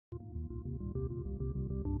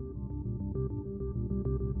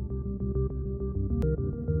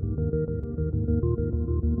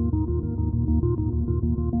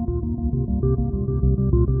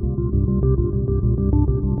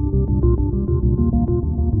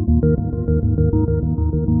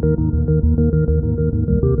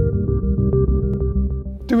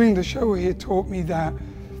Doing the show here taught me that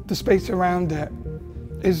the space around it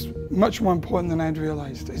is much more important than I'd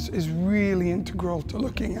realized. It's really integral to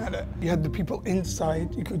looking at it. You had the people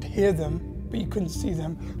inside, you could hear them, but you couldn't see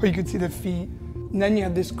them, or you could see their feet. And then you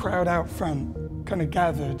had this crowd out front, kind of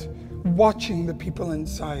gathered, watching the people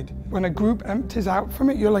inside. When a group empties out from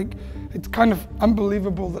it, you're like, it's kind of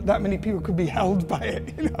unbelievable that that many people could be held by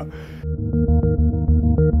it, you know?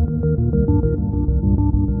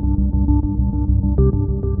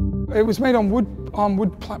 It was made on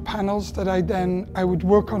wood panels that I would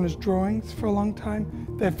work on as drawings for a long time.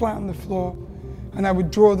 They're flat on the floor, and I would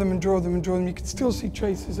draw them and draw them and draw them. You could still see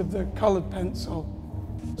traces of the colored pencil.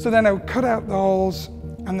 So then I would cut out the holes,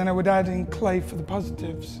 and then I would add in clay for the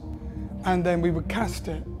positives, and then we would cast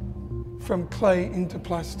it from clay into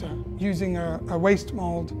plaster using a waste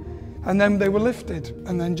mold, and then they were lifted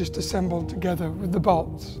and then just assembled together with the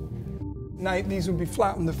bolts. Now these would be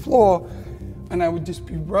flat on the floor, and I would just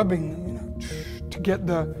be rubbing them, you know, to get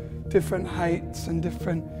the different heights and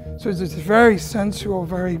different. So it's this very sensual,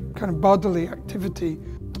 very kind of bodily activity,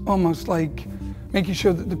 almost like making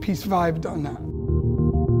sure that the piece vibed on that.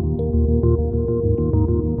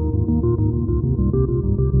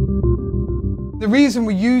 The reason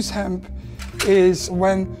we use hemp is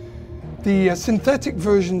when the synthetic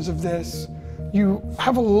versions of this, you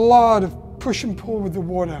have a lot of push and pull with the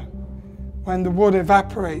water. When the water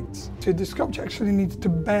evaporates, so the sculpture actually needs to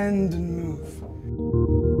bend and move.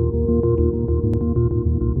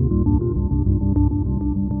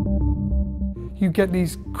 You get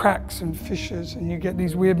these cracks and fissures, and you get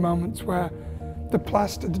these weird moments where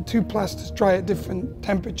the two plasters dry at different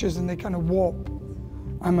temperatures and they kind of warp.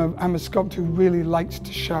 I'm a sculptor who really likes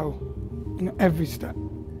to show, you know, every step,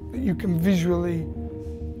 that you can visually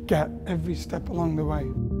get every step along the way.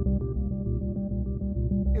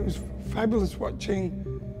 It was fabulous watching,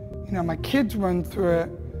 you know, my kids run through it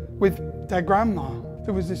with their grandma.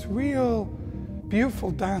 There was this real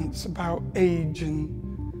beautiful dance about age and,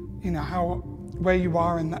 you know, where you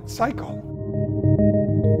are in that cycle.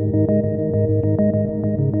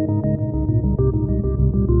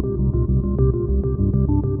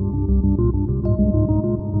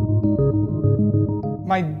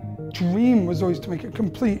 My dream was always to make a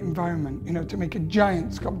complete environment, you know, to make a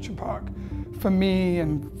giant sculpture park for me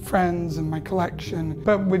and friends and my collection.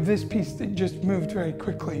 But with this piece, it just moved very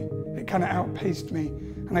quickly. It kind of outpaced me,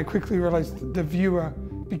 and I quickly realized that the viewer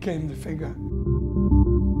became the figure.